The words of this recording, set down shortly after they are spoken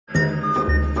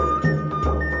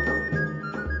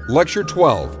Lecture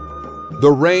 12,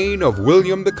 The Reign of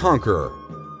William the Conqueror.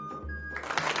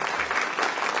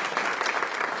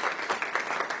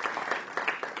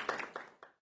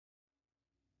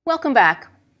 Welcome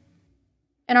back.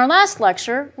 In our last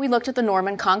lecture, we looked at the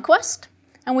Norman Conquest,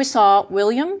 and we saw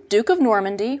William, Duke of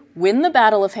Normandy, win the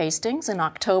Battle of Hastings in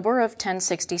October of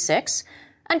 1066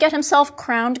 and get himself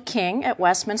crowned king at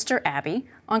Westminster Abbey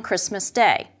on Christmas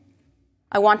Day.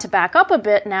 I want to back up a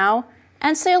bit now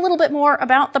and say a little bit more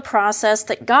about the process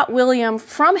that got William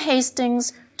from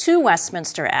Hastings to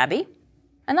Westminster Abbey,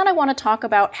 and then I want to talk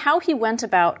about how he went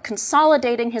about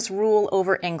consolidating his rule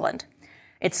over England.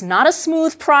 It's not a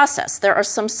smooth process. There are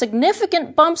some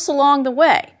significant bumps along the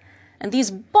way, and these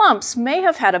bumps may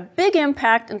have had a big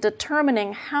impact in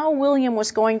determining how William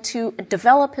was going to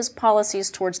develop his policies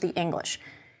towards the English.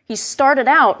 He started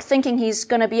out thinking he's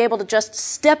going to be able to just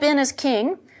step in as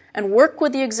king and work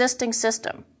with the existing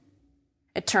system.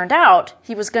 It turned out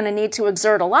he was going to need to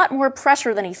exert a lot more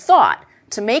pressure than he thought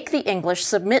to make the English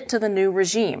submit to the new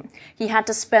regime. He had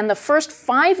to spend the first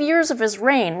 5 years of his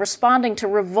reign responding to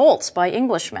revolts by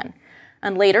Englishmen.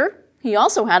 And later, he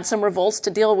also had some revolts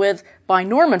to deal with by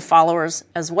Norman followers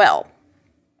as well.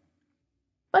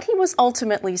 But he was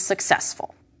ultimately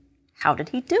successful. How did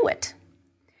he do it?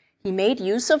 He made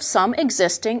use of some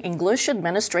existing English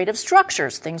administrative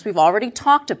structures, things we've already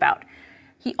talked about.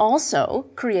 He also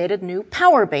created new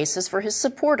power bases for his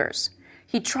supporters.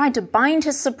 He tried to bind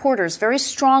his supporters very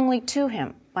strongly to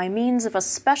him by means of a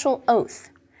special oath.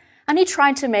 And he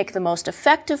tried to make the most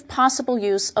effective possible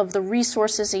use of the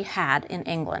resources he had in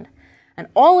England. And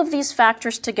all of these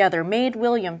factors together made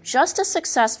William just as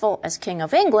successful as King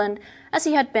of England as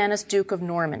he had been as Duke of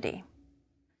Normandy.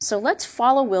 So let's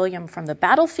follow William from the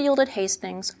battlefield at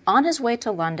Hastings on his way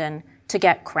to London to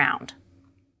get crowned.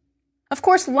 Of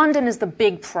course, London is the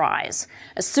big prize.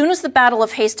 As soon as the Battle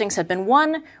of Hastings had been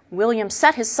won, William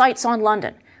set his sights on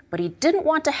London, but he didn't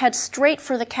want to head straight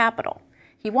for the capital.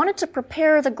 He wanted to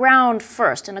prepare the ground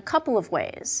first in a couple of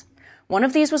ways. One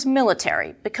of these was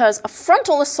military, because a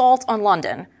frontal assault on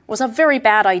London was a very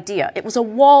bad idea. It was a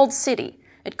walled city.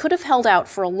 It could have held out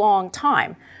for a long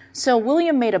time. So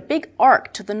William made a big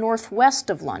arc to the northwest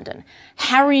of London,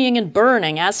 harrying and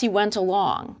burning as he went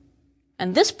along.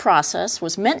 And this process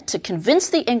was meant to convince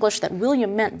the English that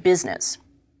William meant business.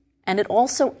 And it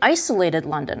also isolated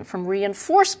London from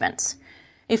reinforcements.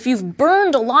 If you've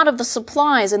burned a lot of the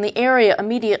supplies in the area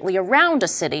immediately around a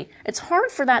city, it's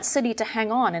hard for that city to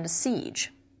hang on in a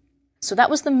siege. So that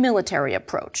was the military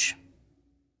approach.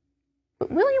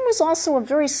 But William was also a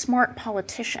very smart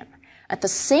politician. At the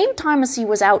same time as he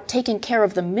was out taking care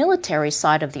of the military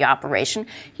side of the operation,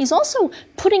 he's also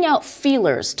putting out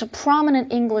feelers to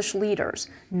prominent English leaders,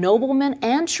 noblemen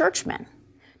and churchmen,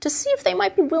 to see if they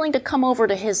might be willing to come over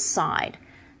to his side.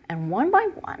 And one by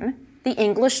one, the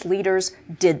English leaders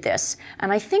did this,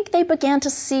 and I think they began to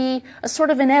see a sort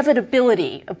of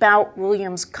inevitability about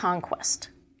William's conquest.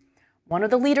 One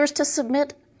of the leaders to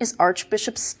submit is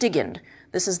Archbishop Stigand.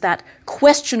 This is that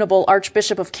questionable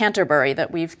Archbishop of Canterbury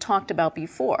that we've talked about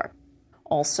before.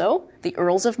 Also, the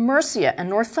Earls of Mercia and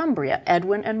Northumbria,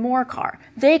 Edwin and Morcar,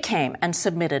 they came and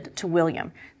submitted to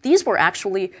William. These were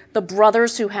actually the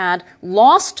brothers who had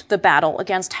lost the battle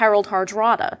against Harold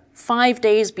Hardrada 5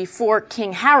 days before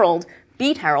King Harold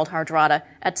beat Harold Hardrada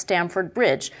at Stamford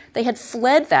Bridge. They had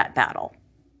fled that battle.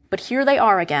 But here they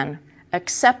are again,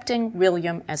 accepting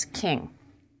William as king.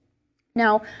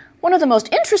 Now, one of the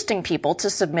most interesting people to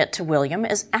submit to William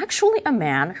is actually a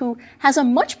man who has a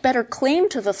much better claim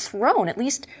to the throne, at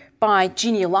least by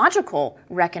genealogical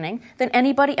reckoning, than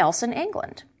anybody else in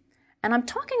England. And I'm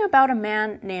talking about a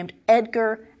man named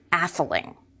Edgar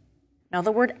Atheling. Now,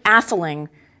 the word Atheling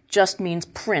just means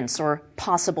prince or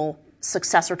possible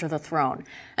successor to the throne.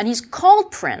 And he's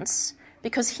called prince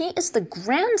because he is the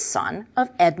grandson of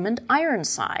Edmund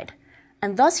Ironside.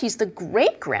 And thus he's the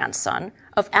great-grandson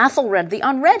of Athelred the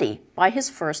Unready by his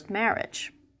first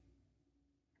marriage.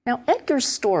 Now, Edgar's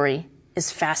story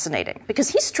is fascinating because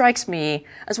he strikes me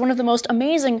as one of the most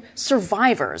amazing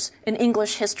survivors in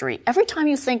English history. Every time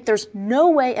you think there's no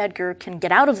way Edgar can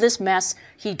get out of this mess,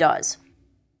 he does.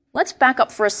 Let's back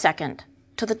up for a second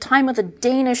to the time of the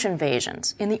Danish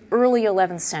invasions in the early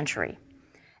 11th century.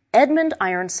 Edmund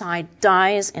Ironside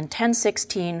dies in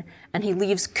 1016, and he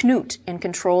leaves Knut in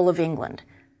control of England.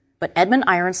 But Edmund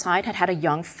Ironside had had a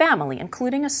young family,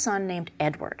 including a son named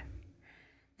Edward.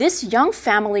 This young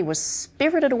family was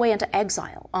spirited away into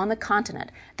exile on the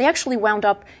continent. They actually wound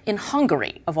up in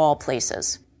Hungary, of all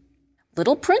places.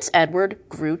 Little Prince Edward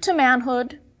grew to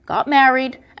manhood, got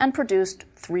married, and produced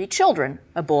 3 children,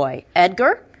 a boy,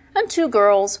 Edgar, and 2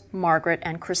 girls, Margaret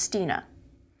and Christina.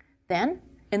 Then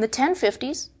In the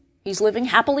 1050s, he's living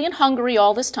happily in Hungary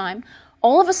all this time.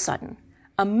 All of a sudden,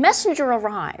 a messenger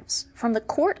arrives from the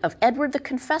court of Edward the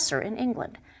Confessor in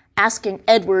England, asking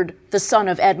Edward, the son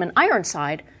of Edmund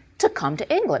Ironside, to come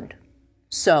to England.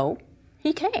 So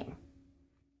he came.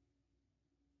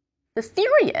 The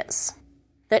theory is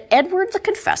that Edward the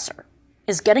Confessor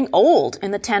is getting old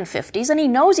in the 1050s, and he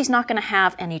knows he's not going to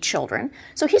have any children,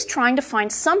 so he's trying to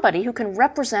find somebody who can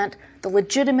represent the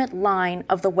legitimate line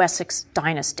of the Wessex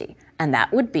dynasty, and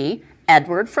that would be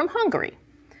Edward from Hungary.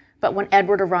 But when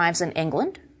Edward arrives in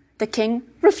England, the king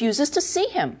refuses to see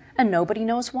him, and nobody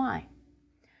knows why.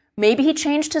 Maybe he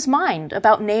changed his mind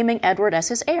about naming Edward as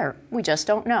his heir. We just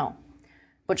don't know.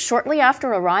 But shortly after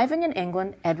arriving in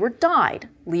England, Edward died,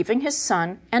 leaving his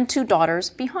son and 2 daughters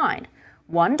behind.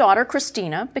 One daughter,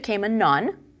 Christina, became a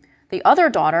nun. The other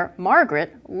daughter,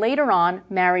 Margaret, later on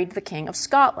married the King of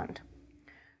Scotland.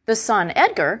 The son,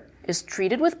 Edgar, is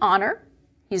treated with honor.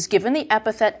 He's given the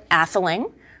epithet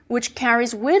Atheling, which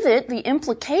carries with it the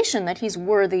implication that he's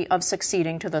worthy of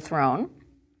succeeding to the throne.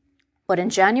 But in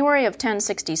January of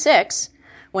 1066,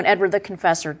 when Edward the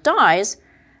Confessor dies,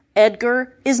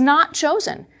 Edgar is not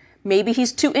chosen. Maybe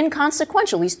he's too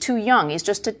inconsequential, he's too young, he's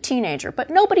just a teenager,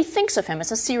 but nobody thinks of him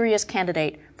as a serious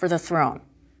candidate for the throne.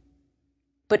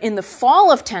 But in the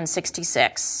fall of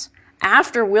 1066,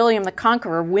 after William the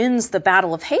Conqueror wins the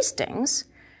Battle of Hastings,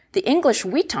 the English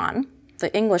Witan,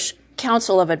 the English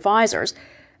Council of Advisors,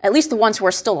 at least the ones who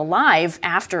are still alive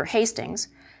after Hastings,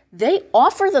 they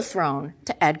offer the throne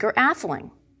to Edgar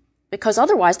Atheling, because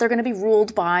otherwise they're going to be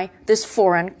ruled by this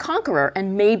foreign conqueror,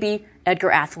 and maybe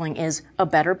Edgar Atheling is a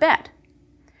better bet.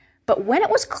 But when it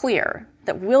was clear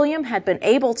that William had been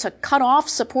able to cut off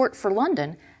support for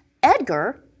London,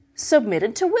 Edgar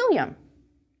submitted to William.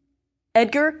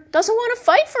 Edgar doesn't want to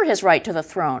fight for his right to the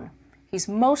throne. He's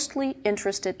mostly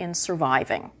interested in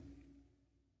surviving.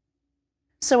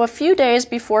 So a few days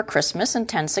before Christmas in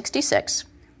 1066,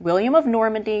 William of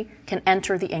Normandy can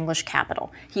enter the English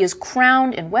capital. He is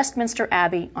crowned in Westminster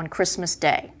Abbey on Christmas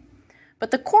Day.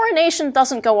 But the coronation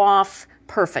doesn't go off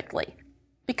perfectly.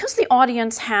 Because the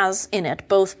audience has in it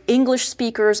both English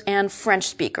speakers and French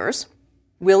speakers,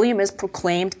 William is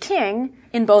proclaimed king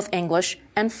in both English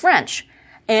and French.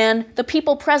 And the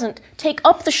people present take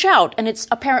up the shout, and it's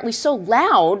apparently so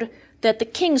loud that the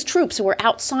king's troops who are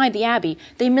outside the abbey,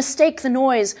 they mistake the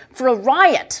noise for a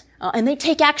riot, and they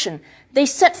take action. They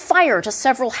set fire to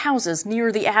several houses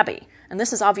near the abbey. And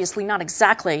this is obviously not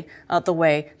exactly the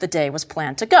way the day was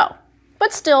planned to go.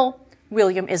 But still,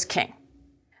 William is king.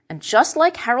 And just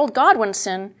like Harold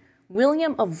Godwinson,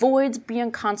 William avoids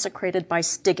being consecrated by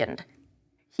Stigand.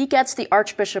 He gets the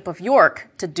Archbishop of York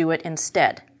to do it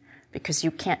instead, because you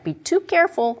can't be too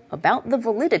careful about the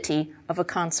validity of a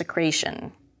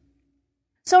consecration.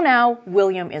 So now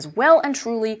William is well and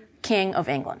truly King of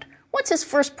England. What's his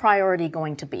first priority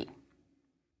going to be?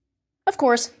 Of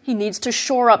course, he needs to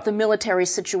shore up the military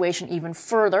situation even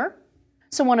further.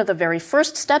 So one of the very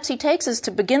first steps he takes is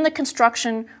to begin the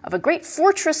construction of a great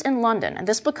fortress in London, and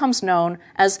this becomes known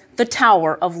as the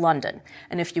Tower of London.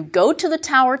 And if you go to the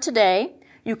tower today,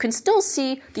 you can still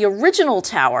see the original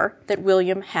tower that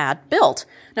William had built.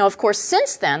 Now, of course,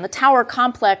 since then, the tower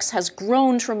complex has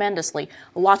grown tremendously.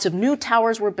 Lots of new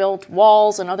towers were built,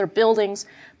 walls and other buildings.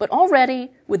 But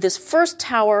already, with this first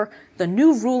tower, the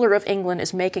new ruler of England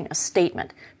is making a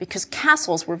statement, because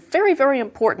castles were very, very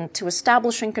important to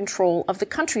establishing control of the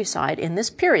countryside in this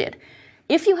period.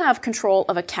 If you have control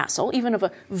of a castle, even of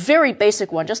a very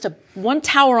basic one, just one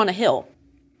tower on a hill,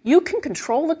 you can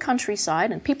control the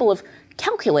countryside, and people have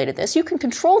calculated this. You can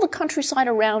control the countryside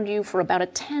around you for about a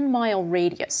 10-mile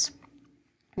radius.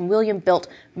 And William built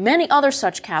many other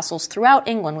such castles throughout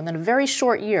England within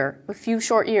a few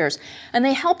short years, and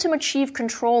they helped him achieve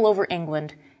control over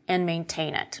England and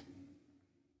maintain it.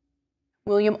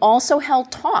 William also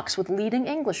held talks with leading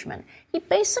Englishmen. He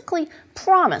basically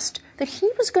promised that he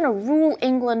was going to rule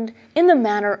England in the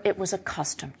manner it was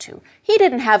accustomed to. He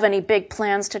didn't have any big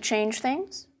plans to change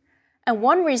things. And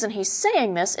one reason he's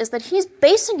saying this is that he's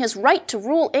basing his right to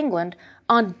rule England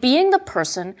on being the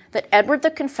person that Edward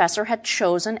the Confessor had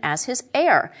chosen as his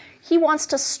heir. He wants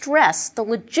to stress the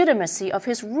legitimacy of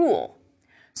his rule.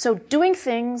 So doing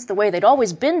things the way they'd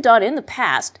always been done in the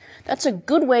past, that's a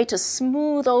good way to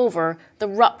smooth over the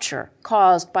rupture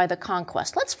caused by the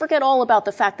conquest. Let's forget all about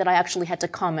the fact that I actually had to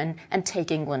come and take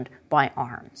England by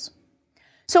arms.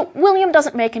 So William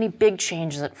doesn't make any big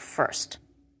changes at first.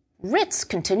 Writs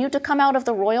continue to come out of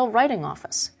the Royal Writing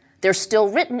Office. They're still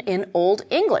written in Old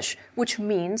English, which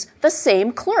means the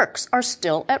same clerks are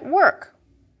still at work.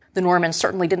 The Normans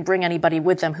certainly didn't bring anybody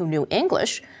with them who knew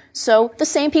English, so the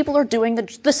same people are doing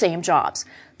the same jobs.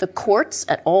 The courts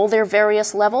at all their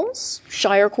various levels,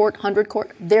 shire court, hundred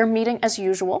court, they're meeting as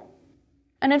usual.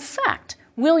 And in fact,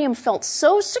 William felt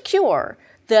so secure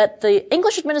that the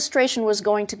English administration was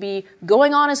going to be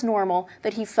going on as normal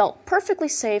that he felt perfectly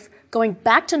safe going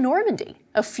back to Normandy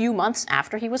a few months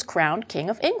after he was crowned King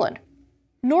of England.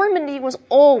 Normandy was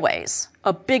always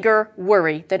a bigger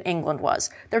worry than England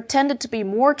was. There tended to be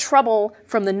more trouble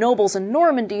from the nobles in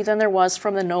Normandy than there was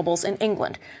from the nobles in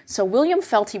England. So William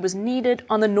felt he was needed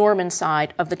on the Norman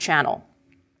side of the Channel.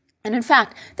 And in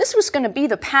fact, this was going to be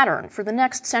the pattern for the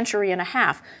next century and a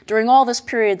half. During all this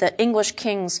period that English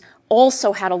kings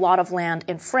also had a lot of land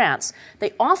in France,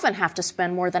 they often have to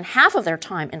spend more than half of their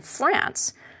time in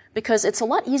France, because it's a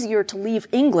lot easier to leave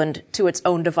England to its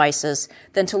own devices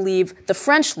than to leave the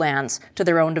French lands to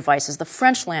their own devices. The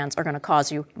French lands are going to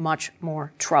cause you much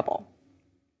more trouble.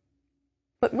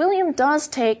 But William does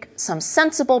take some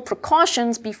sensible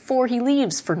precautions before he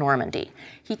leaves for Normandy.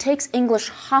 He takes English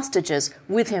hostages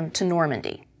with him to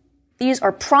Normandy. These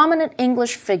are prominent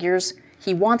English figures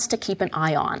he wants to keep an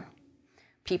eye on.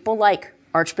 People like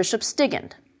Archbishop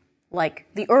Stigand, like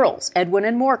the Earls, Edwin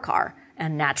and Morcar,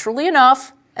 and naturally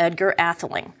enough, Edgar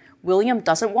Atheling. William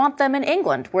doesn't want them in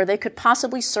England, where they could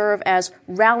possibly serve as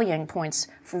rallying points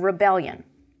for rebellion.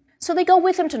 So they go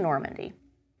with him to Normandy.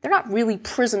 They're not really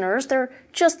prisoners, they're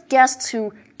just guests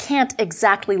who can't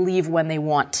exactly leave when they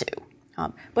want to.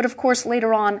 But of course,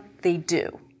 later on, they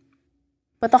do.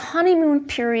 But the honeymoon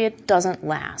period doesn't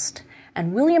last,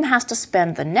 and William has to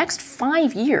spend the next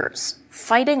 5 years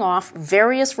fighting off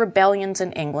various rebellions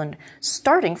in England,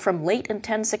 starting from late in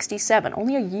 1067,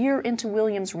 only a year into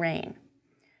William's reign.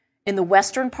 In the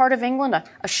western part of England,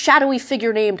 a shadowy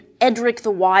figure named Edric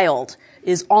the Wild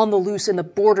is on the loose in the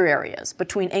border areas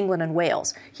between England and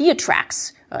Wales. He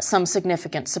attracts some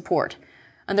significant support.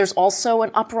 And there's also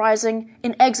an uprising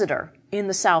in Exeter in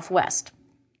the southwest.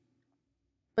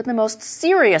 But the most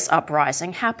serious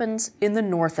uprising happens in the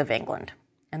north of England.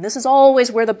 And this is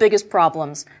always where the biggest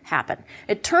problems happen.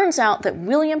 It turns out that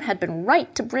William had been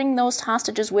right to bring those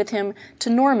hostages with him to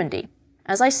Normandy.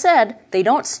 As I said, they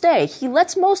don't stay. He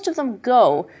lets most of them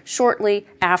go shortly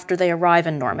after they arrive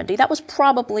in Normandy. That was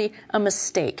probably a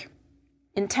mistake.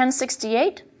 In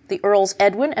 1068, the Earls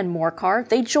Edwin and Morcar,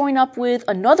 they join up with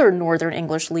another northern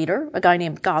English leader, a guy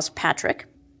named Gospatrick.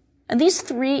 And these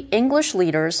three English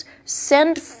leaders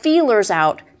send feelers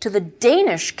out to the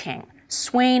Danish king,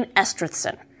 Sweyn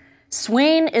Estrithson.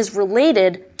 Sweyn is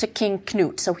related to King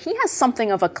Knut, so he has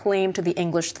something of a claim to the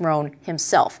English throne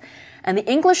himself. And the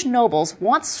English nobles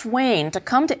want Sweyn to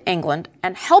come to England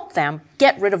and help them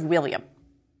get rid of William.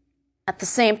 At the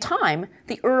same time,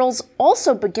 the earls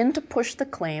also begin to push the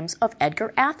claims of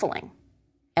Edgar Atheling.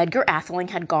 Edgar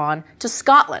Atheling had gone to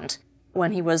Scotland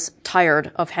when he was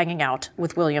tired of hanging out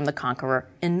with William the Conqueror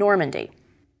in Normandy.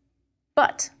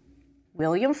 But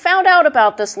William found out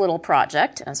about this little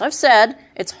project. As I've said,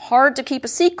 it's hard to keep a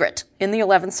secret in the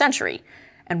 11th century.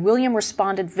 And William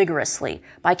responded vigorously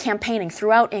by campaigning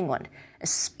throughout England,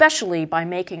 especially by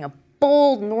making a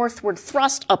bold northward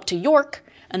thrust up to York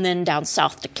and then down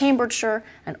south to Cambridgeshire,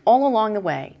 and all along the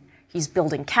way. He's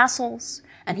building castles,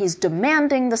 and he's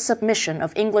demanding the submission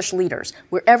of English leaders.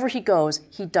 Wherever he goes,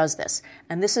 he does this.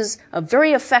 And this is a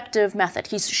very effective method.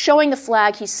 He's showing the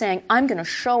flag. He's saying, I'm going to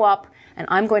show up, and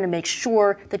I'm going to make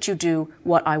sure that you do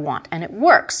what I want. And it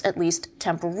works, at least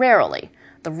temporarily.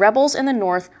 The rebels in the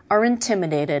north are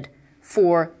intimidated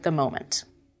for the moment.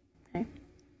 Okay?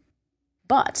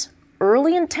 But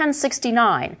early in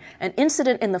 1069, an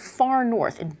incident in the far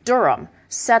north, in Durham,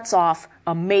 sets off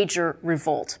a major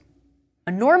revolt.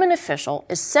 A Norman official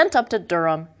is sent up to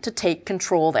Durham to take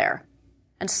control there.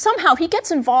 And somehow he gets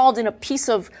involved in a piece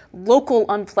of local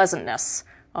unpleasantness.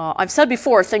 I've said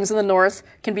before, things in the north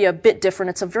can be a bit different.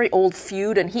 It's a very old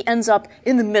feud, and he ends up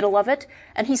in the middle of it,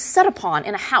 and he's set upon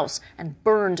in a house and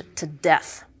burned to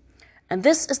death. And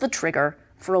this is the trigger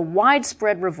for a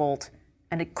widespread revolt,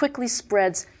 and it quickly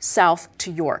spreads south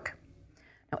to York.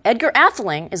 Now, Edgar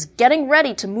Atheling is getting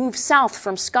ready to move south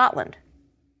from Scotland,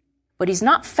 but he's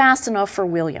not fast enough for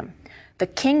William. The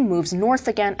king moves north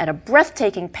again at a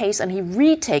breathtaking pace, and he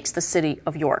retakes the city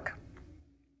of York.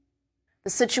 The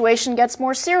situation gets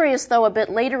more serious, though, a bit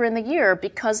later in the year,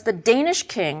 because the Danish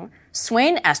king,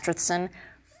 Sweyn Estrithson,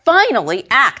 finally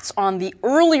acts on the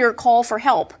earlier call for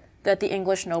help that the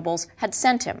English nobles had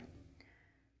sent him.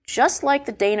 Just like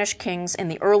the Danish kings in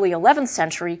the early 11th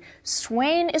century,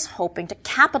 Sweyn is hoping to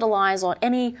capitalize on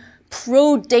any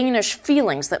pro-Danish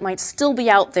feelings that might still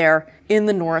be out there in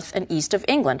the north and east of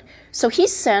England. So he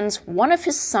sends one of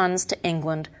his sons to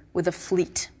England with a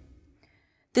fleet.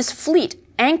 This fleet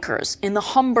anchors in the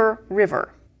Humber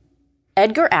River.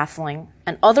 Edgar Atheling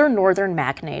and other northern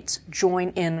magnates join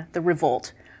in the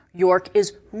revolt. York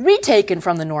is retaken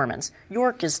from the Normans.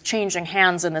 York is changing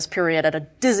hands in this period at a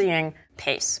dizzying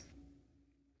pace.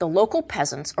 The local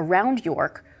peasants around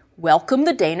York welcome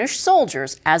the Danish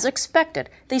soldiers as expected.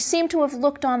 They seem to have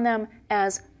looked on them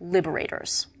as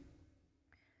liberators.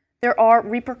 There are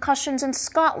repercussions in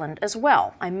Scotland as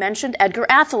well. I mentioned Edgar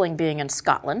Atheling being in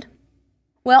Scotland.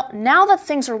 Well, now that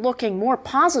things are looking more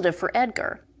positive for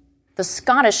Edgar, the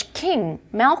Scottish king,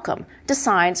 Malcolm,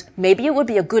 decides maybe it would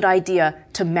be a good idea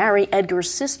to marry Edgar's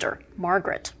sister,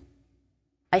 Margaret.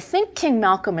 I think King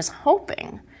Malcolm is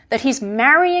hoping that he's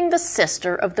marrying the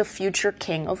sister of the future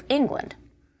king of England.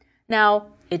 Now,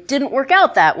 it didn't work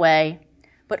out that way,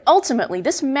 but ultimately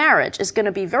this marriage is going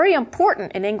to be very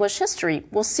important in English history.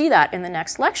 We'll see that in the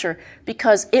next lecture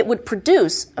because it would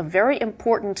produce a very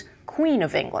important Queen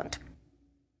of England.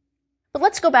 But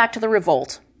let's go back to the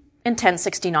revolt in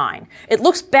 1069. It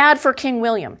looks bad for King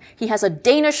William. He has a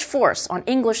Danish force on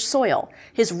English soil.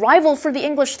 His rival for the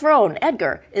English throne,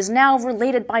 Edgar, is now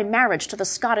related by marriage to the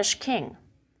Scottish king.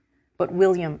 But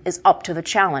William is up to the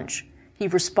challenge. He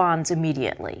responds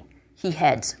immediately. He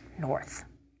heads north.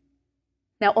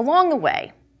 Now, along the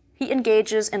way, he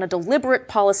engages in a deliberate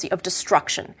policy of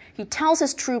destruction. He tells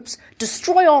his troops,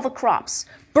 destroy all the crops,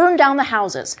 burn down the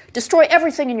houses, destroy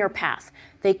everything in your path.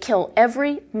 They kill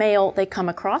every male they come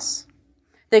across.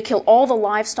 They kill all the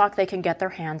livestock they can get their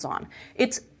hands on.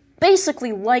 It's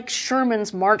basically like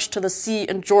Sherman's march to the sea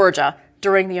in Georgia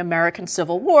during the American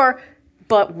Civil War,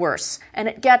 but worse. And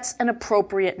it gets an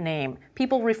appropriate name.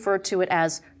 People refer to it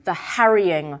as the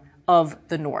harrying of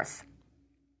the North.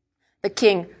 The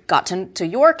king got to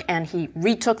York and he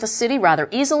retook the city rather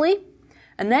easily.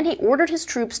 And then he ordered his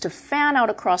troops to fan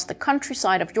out across the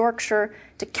countryside of Yorkshire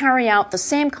to carry out the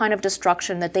same kind of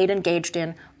destruction that they'd engaged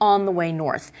in on the way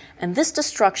north. And this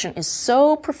destruction is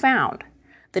so profound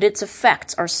that its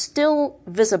effects are still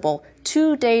visible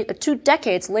 2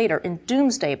 decades later in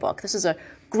Domesday Book. This is a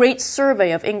great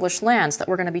survey of English lands that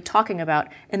we're going to be talking about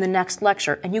in the next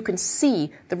lecture, and you can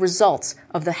see the results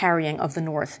of the harrying of the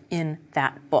North in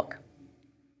that book.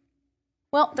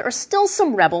 Well, there are still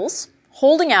some rebels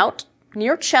holding out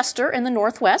near Chester in the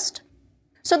northwest,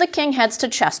 so the king heads to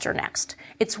Chester next.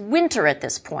 It's winter at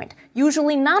this point,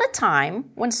 usually not a time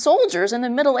when soldiers in the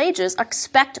Middle Ages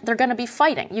expect they're going to be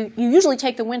fighting. You usually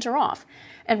take the winter off,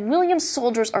 and William's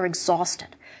soldiers are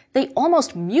exhausted. They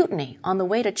almost mutiny on the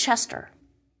way to Chester.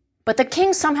 But the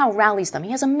king somehow rallies them.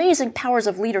 He has amazing powers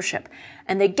of leadership,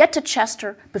 and they get to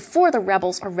Chester before the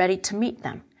rebels are ready to meet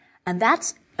them. And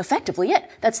that's effectively it.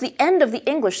 That's the end of the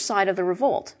English side of the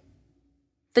revolt.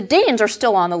 The Danes are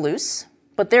still on the loose,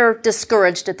 but they're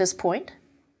discouraged at this point,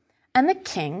 and the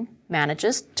king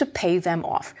manages to pay them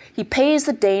off. He pays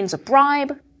the Danes a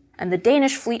bribe, and the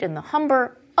Danish fleet in the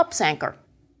Humber ups anchor.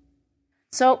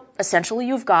 So essentially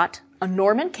you've got a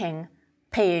Norman king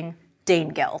paying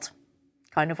Danegeld.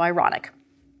 Kind of ironic.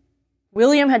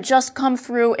 William had just come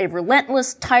through a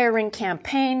relentless, tiring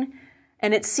campaign,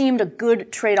 and it seemed a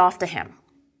good trade-off to him.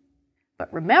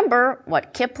 But remember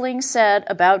what Kipling said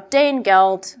about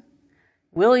Danegeld.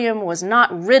 William was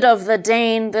not rid of the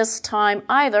Dane this time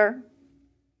either.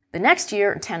 The next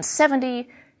year, in 1070,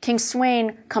 King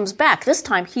Sweyn comes back. This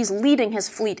time, he's leading his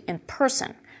fleet in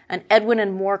person, and Edwin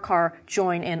and Morcar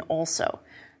join in also.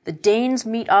 The Danes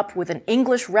meet up with an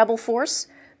English rebel force.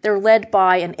 They're led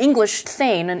by an English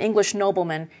thane, an English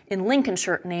nobleman in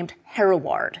Lincolnshire named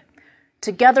Hereward.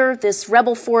 Together, this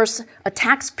rebel force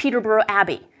attacks Peterborough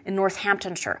Abbey in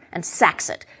Northamptonshire and sacks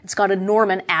it. It's got a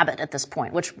Norman abbot at this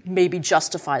point, which maybe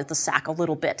justifies the sack a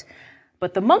little bit.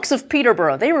 But the monks of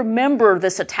Peterborough, they remember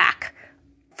this attack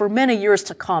for many years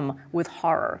to come with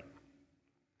horror.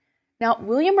 Now,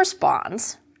 William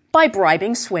responds by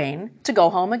bribing Sweyn to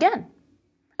go home again.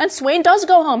 And Sweyn does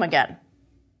go home again.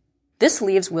 This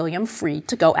leaves William free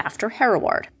to go after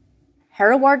Hereward.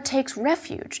 Hereward takes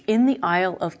refuge in the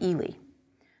Isle of Ely.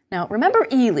 Now, remember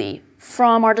Ely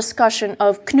from our discussion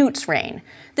of Knut's reign.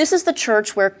 This is the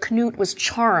church where Knut was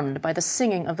charmed by the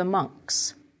singing of the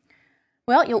monks.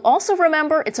 Well, you'll also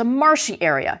remember it's a marshy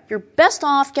area. You're best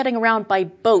off getting around by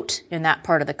boat in that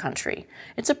part of the country.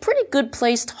 It's a pretty good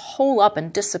place to hole up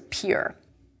and disappear.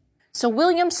 So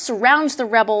William surrounds the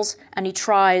rebels and he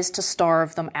tries to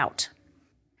starve them out.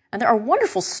 And there are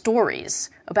wonderful stories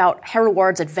about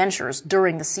Hereward's adventures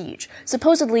during the siege.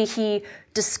 Supposedly, he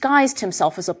disguised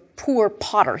himself as a poor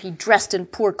potter. He dressed in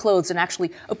poor clothes and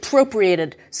actually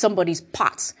appropriated somebody's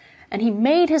pots. And he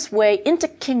made his way into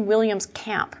King William's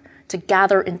camp to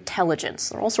gather intelligence.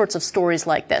 There are all sorts of stories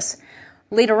like this.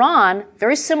 Later on,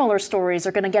 very similar stories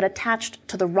are going to get attached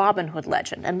to the Robin Hood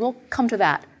legend, and we'll come to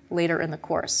that later in the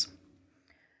course.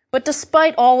 But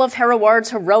despite all of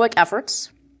Hereward's heroic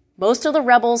efforts, most of the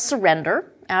rebels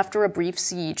surrender after a brief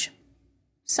siege.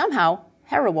 Somehow,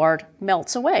 Hereward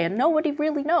melts away, and nobody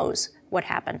really knows what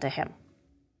happened to him.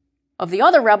 Of the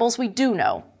other rebels, we do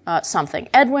know something.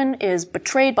 Edwin is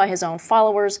betrayed by his own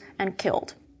followers and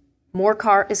killed.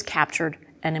 Morcar is captured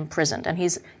and imprisoned, and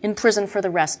he's in prison for the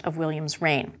rest of William's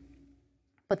reign.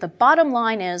 But the bottom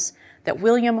line is that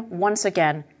William once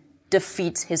again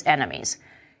defeats his enemies.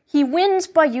 He wins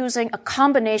by using a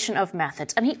combination of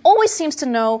methods, and he always seems to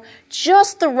know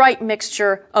just the right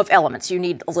mixture of elements. You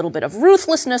need a little bit of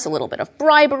ruthlessness, a little bit of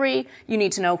bribery. You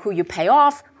need to know who you pay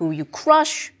off, who you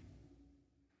crush.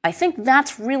 I think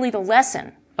that's really the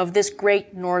lesson of this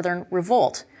great Northern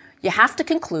Revolt. You have to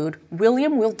conclude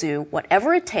William will do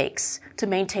whatever it takes to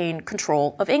maintain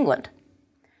control of England.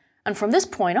 And from this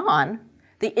point on,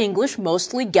 the English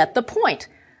mostly get the point.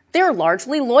 They're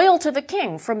largely loyal to the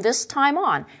king from this time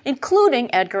on,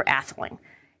 including Edgar Atheling.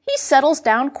 He settles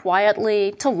down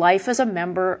quietly to life as a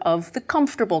member of the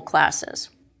comfortable classes.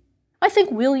 I think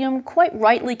William quite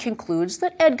rightly concludes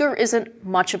that Edgar isn't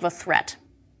much of a threat.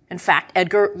 In fact,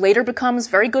 Edgar later becomes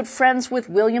very good friends with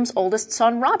William's oldest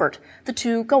son, Robert. The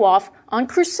two go off on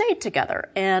crusade together,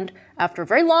 and after a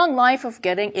very long life of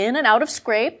getting in and out of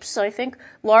scrapes, I think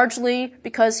largely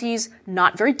because he's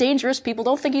not very dangerous, people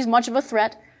don't think he's much of a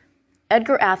threat,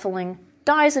 Edgar Atheling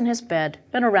dies in his bed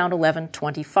in around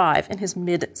 1125, in his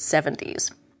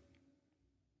mid-70s.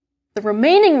 The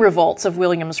remaining revolts of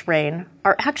William's reign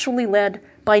are actually led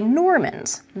by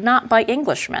Normans, not by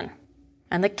Englishmen.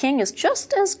 And the king is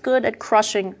just as good at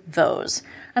crushing those.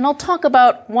 And I'll talk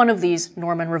about one of these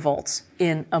Norman revolts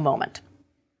in a moment.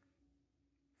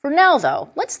 For now,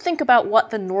 though, let's think about what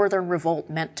the Northern Revolt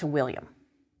meant to William.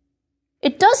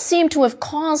 It does seem to have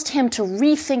caused him to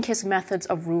rethink his methods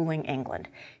of ruling England.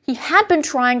 He had been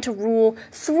trying to rule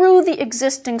through the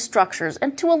existing structures,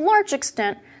 and to a large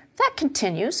extent, that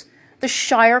continues. The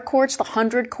shire courts, the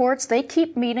hundred courts, they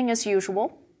keep meeting as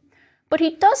usual. But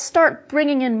he does start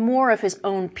bringing in more of his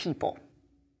own people.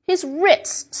 His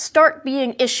writs start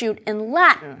being issued in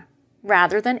Latin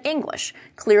rather than English.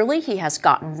 Clearly, he has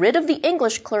gotten rid of the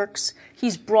English clerks.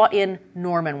 He's brought in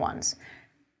Norman ones.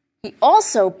 He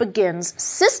also begins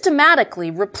systematically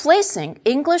replacing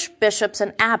English bishops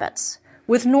and abbots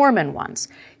with Norman ones.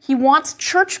 He wants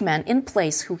churchmen in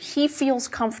place who he feels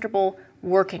comfortable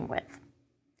working with.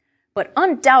 But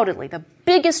undoubtedly, the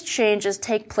biggest changes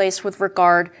take place with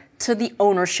regard to the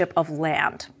ownership of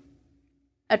land.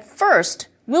 At first,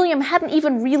 William hadn't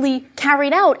even really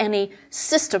carried out any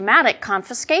systematic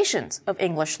confiscations of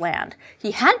English land.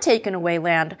 He had taken away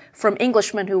land from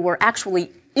Englishmen who were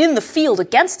actually in the field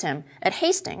against him at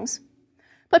Hastings,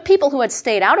 but people who had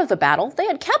stayed out of the battle, they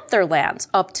had kept their lands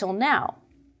up till now.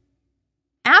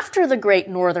 After the Great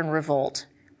Northern Revolt,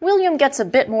 William gets a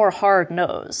bit more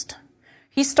hard-nosed.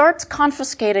 He starts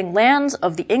confiscating lands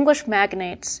of the English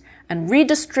magnates and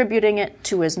redistributing it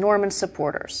to his Norman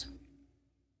supporters.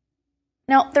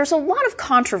 Now, there's a lot of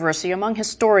controversy among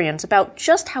historians about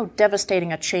just how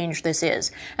devastating a change this is,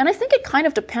 and I think it kind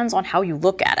of depends on how you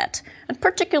look at it, and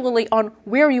particularly on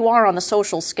where you are on the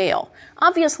social scale.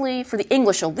 Obviously, for the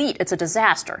English elite, it's a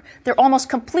disaster. They're almost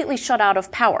completely shut out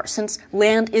of power, since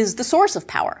land is the source of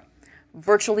power.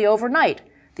 Virtually overnight,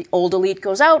 the old elite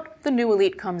goes out, the new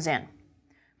elite comes in.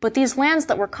 But these lands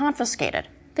that were confiscated,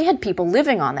 they had people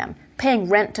living on them, paying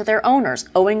rent to their owners,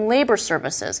 owing labor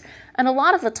services, and a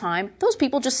lot of the time, those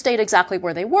people just stayed exactly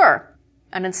where they were.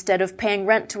 And instead of paying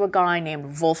rent to a guy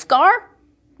named Wolfgar,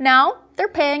 now they're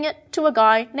paying it to a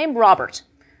guy named Robert.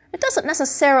 It doesn't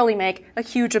necessarily make a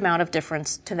huge amount of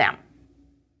difference to them.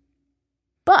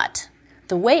 But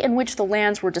the way in which the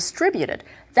lands were distributed,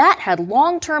 that had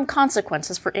long-term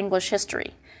consequences for English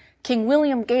history. King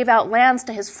William gave out lands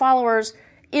to his followers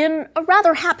in a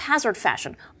rather haphazard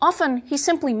fashion. Often, he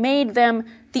simply made them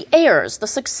the heirs, the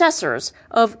successors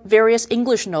of various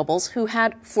English nobles who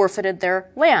had forfeited their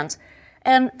lands.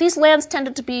 And these lands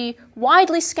tended to be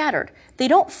widely scattered. They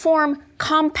don't form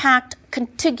compact,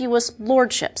 contiguous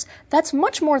lordships. That's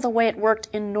much more the way it worked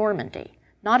in Normandy,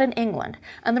 not in England.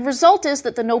 And the result is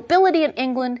that the nobility in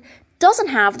England doesn't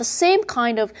have the same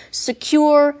kind of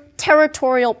secure,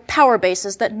 territorial power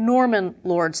bases that Norman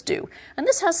lords do. And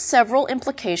this has several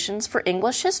implications for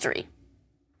English history.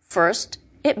 First,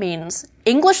 it means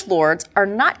English lords are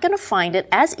not going to find it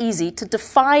as easy to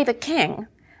defy the king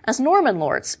as Norman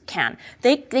lords can.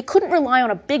 They couldn't rely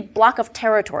on a big block of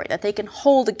territory that they can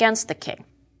hold against the king.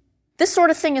 This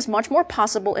sort of thing is much more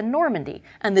possible in Normandy,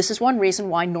 and this is one reason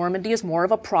why Normandy is more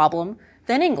of a problem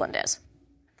than England is.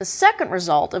 The second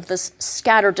result of this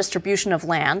scattered distribution of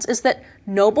lands is that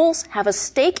nobles have a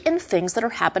stake in things that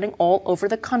are happening all over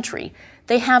the country.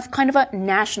 They have kind of a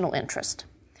national interest.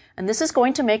 And this is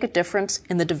going to make a difference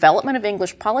in the development of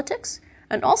English politics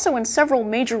and also in several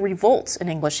major revolts in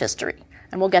English history.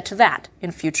 And we'll get to that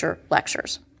in future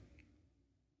lectures.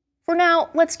 For now,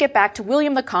 let's get back to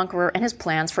William the Conqueror and his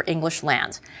plans for English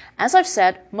lands. As I've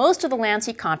said, most of the lands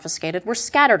he confiscated were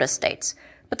scattered estates,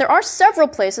 but there are several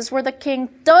places where the king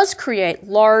does create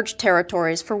large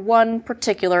territories for one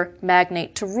particular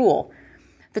magnate to rule.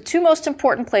 The two most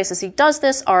important places he does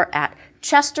this are at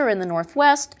Chester in the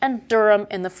northwest and Durham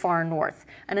in the far north.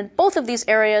 And in both of these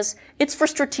areas, it's for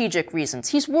strategic reasons.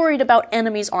 He's worried about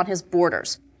enemies on his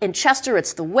borders. In Chester,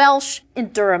 it's the Welsh.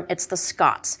 In Durham, it's the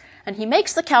Scots. And he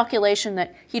makes the calculation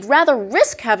that he'd rather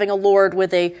risk having a lord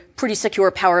with a pretty secure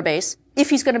power base if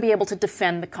he's going to be able to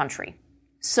defend the country.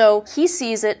 So he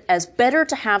sees it as better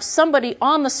to have somebody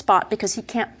on the spot because he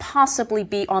can't possibly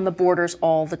be on the borders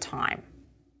all the time.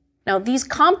 Now, these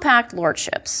compact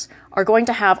lordships are going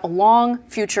to have a long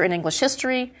future in English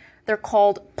history. They're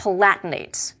called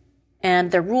palatinates, and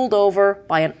they're ruled over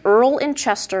by an earl in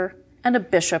Chester and a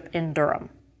bishop in Durham.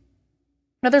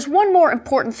 Now, there's one more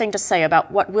important thing to say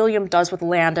about what William does with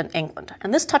land in England,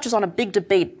 and this touches on a big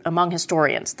debate among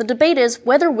historians. The debate is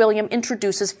whether William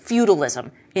introduces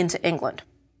feudalism into England.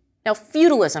 Now,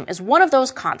 feudalism is one of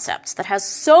those concepts that has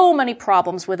so many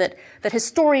problems with it that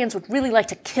historians would really like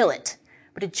to kill it,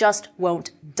 but it just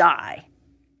won't die.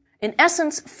 In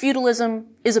essence, feudalism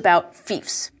is about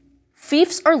fiefs.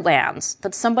 Fiefs are lands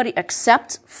that somebody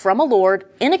accepts from a lord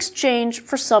in exchange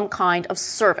for some kind of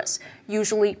service,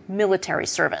 usually military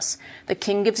service. The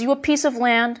king gives you a piece of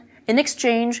land. In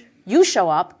exchange, you show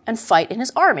up and fight in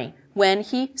his army when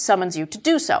he summons you to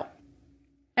do so.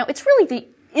 Now, it's really the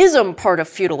ism part of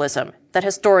feudalism that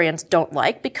historians don't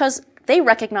like because they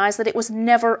recognize that it was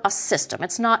never a system.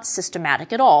 It's not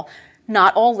systematic at all.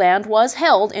 Not all land was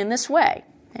held in this way.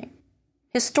 Okay?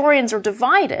 Historians are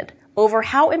divided over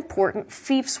how important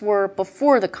fiefs were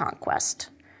before the conquest.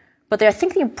 But I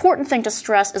think the important thing to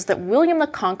stress is that William the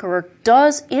Conqueror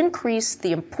does increase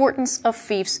the importance of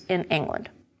fiefs in England.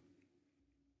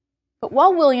 But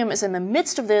while William is in the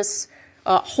midst of this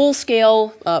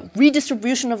whole-scale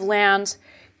redistribution of lands,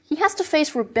 he has to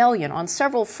face rebellion on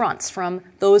several fronts from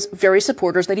those very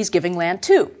supporters that he's giving land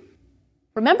to.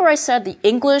 Remember I said the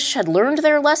English had learned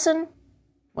their lesson?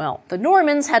 Well, the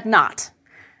Normans had not.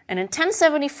 And in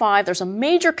 1075, there's a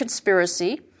major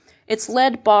conspiracy. It's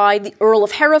led by the Earl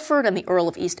of Hereford and the Earl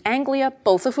of East Anglia,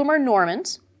 both of whom are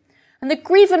Normans. And the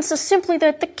grievance is simply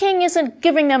that the king isn't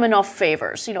giving them enough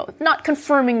favors, not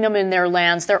confirming them in their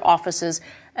lands, their offices.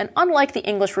 And unlike the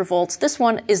English revolts, this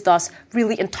one is thus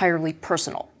really entirely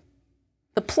personal.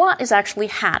 The plot is actually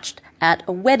hatched at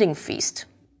a wedding feast.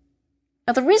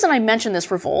 Now, the reason I mention this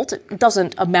revolt, it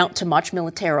doesn't amount to much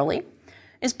militarily,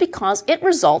 is because it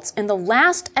results in the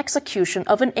last execution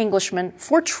of an Englishman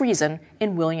for treason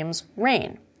in William's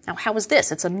reign. Now, how is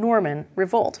this? It's a Norman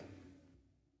revolt.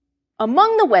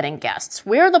 Among the wedding guests,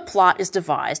 where the plot is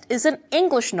devised, is an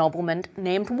English nobleman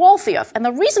named Waltheof, and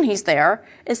the reason he's there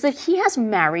is that he has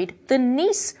married the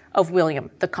niece of William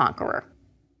the Conqueror.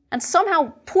 And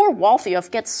somehow poor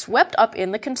Waltheof gets swept up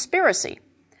in the conspiracy.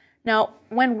 Now,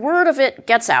 when word of it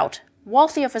gets out,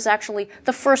 Waltheof is actually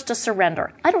the first to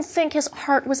surrender. I don't think his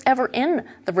heart was ever in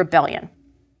the rebellion.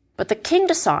 But the king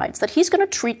decides that he's going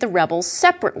to treat the rebels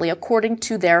separately according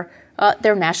to their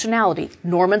nationality.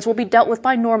 Normans will be dealt with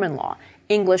by Norman law,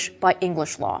 English by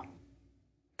English law.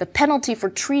 The penalty for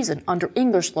treason under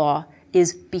English law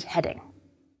is beheading.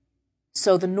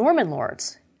 So the Norman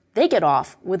lords, they get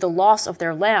off with the loss of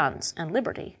their lands and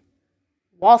liberty.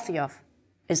 Waltheof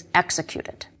is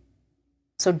executed.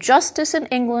 So justice in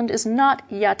England is not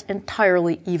yet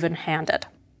entirely even-handed.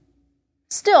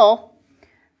 Still,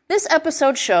 this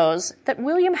episode shows that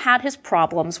William had his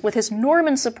problems with his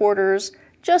Norman supporters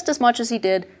just as much as he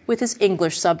did with his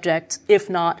English subjects,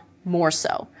 if not more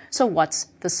so. So what's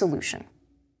the solution?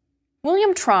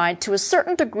 William tried to a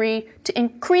certain degree to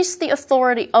increase the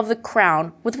authority of the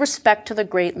crown with respect to the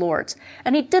great lords,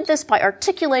 and he did this by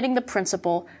articulating the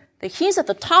principle that he's at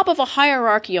the top of a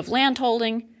hierarchy of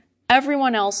landholding,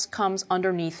 everyone else comes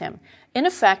underneath him. In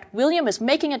effect, William is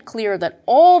making it clear that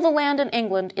all the land in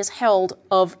England is held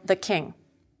of the king.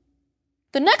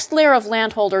 The next layer of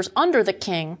landholders under the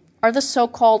king are the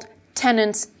so-called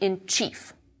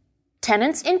tenants-in-chief.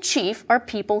 Tenants-in-chief are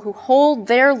people who hold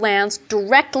their lands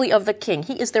directly of the king.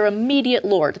 He is their immediate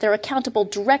lord. They're accountable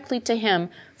directly to him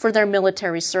for their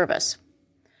military service.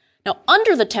 Now,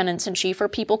 under the tenants-in-chief are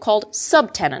people called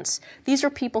subtenants. These are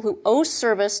people who owe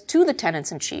service to the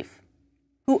tenants-in-chief,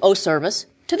 who owe service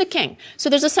to the king. So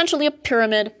there's essentially a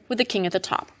pyramid with the king at the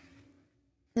top.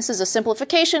 This is a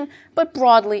simplification, but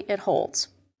broadly it holds.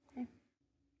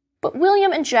 But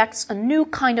William injects a new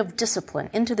kind of discipline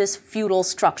into this feudal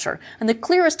structure, and the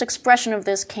clearest expression of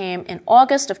this came in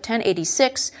August of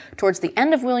 1086, towards the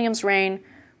end of William's reign,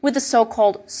 with the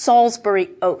so-called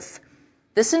Salisbury Oath.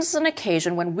 This is an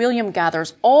occasion when William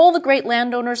gathers all the great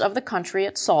landowners of the country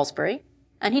at Salisbury,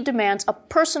 and he demands a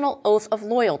personal oath of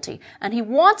loyalty, and he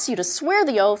wants you to swear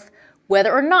the oath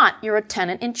whether or not you're a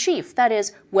tenant-in-chief. That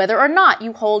is, whether or not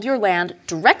you hold your land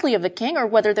directly of the king or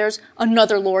whether there's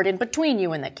another lord in between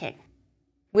you and the king.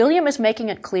 William is making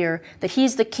it clear that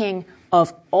he's the king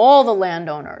of all the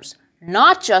landowners,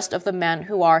 not just of the men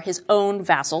who are his own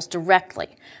vassals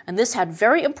directly. And this had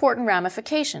very important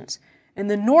ramifications. In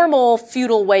the normal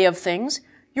feudal way of things,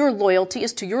 your loyalty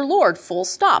is to your lord, full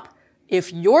stop.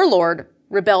 If your lord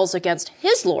rebels against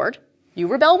his lord, you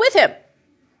rebel with him.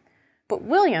 But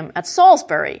William at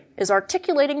Salisbury is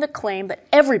articulating the claim that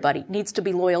everybody needs to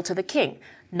be loyal to the king,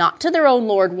 not to their own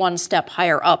lord one step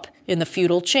higher up in the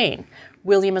feudal chain.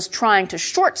 William is trying to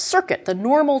short-circuit the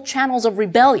normal channels of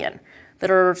rebellion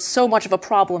that are so much of a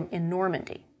problem in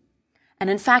Normandy. And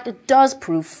in fact, it does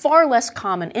prove far less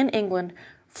common in England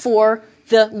for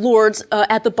the lords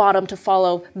at the bottom to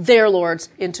follow their lords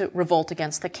into revolt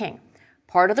against the king.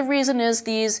 Part of the reason is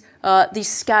these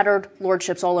scattered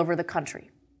lordships all over the country.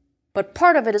 But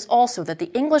part of it is also that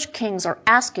the English kings are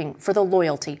asking for the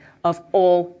loyalty of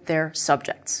all their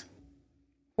subjects.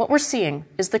 What we're seeing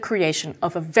is the creation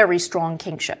of a very strong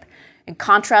kingship. In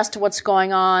contrast to what's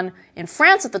going on in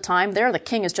France at the time, there the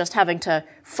king is just having to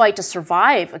fight to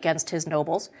survive against his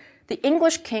nobles. The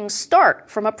English kings start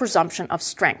from a presumption of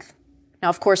strength. Now,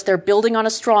 of course, they're building on a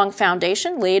strong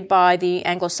foundation laid by the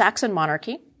Anglo-Saxon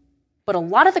monarchy, but a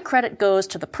lot of the credit goes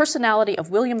to the personality of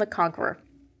William the Conqueror.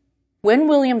 When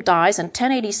William dies in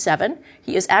 1087,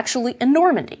 he is actually in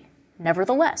Normandy.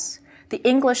 Nevertheless, the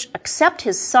English accept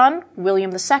his son,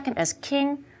 William II, as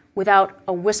king without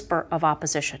a whisper of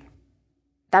opposition.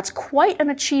 That's quite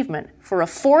an achievement for a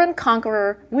foreign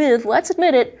conqueror with, let's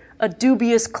admit it, a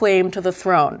dubious claim to the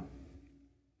throne.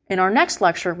 In our next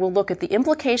lecture, we'll look at the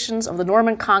implications of the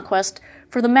Norman conquest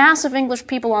for the mass of English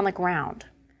people on the ground,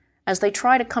 as they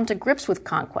try to come to grips with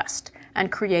conquest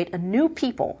and create a new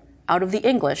people out of the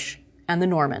English and the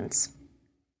Normans.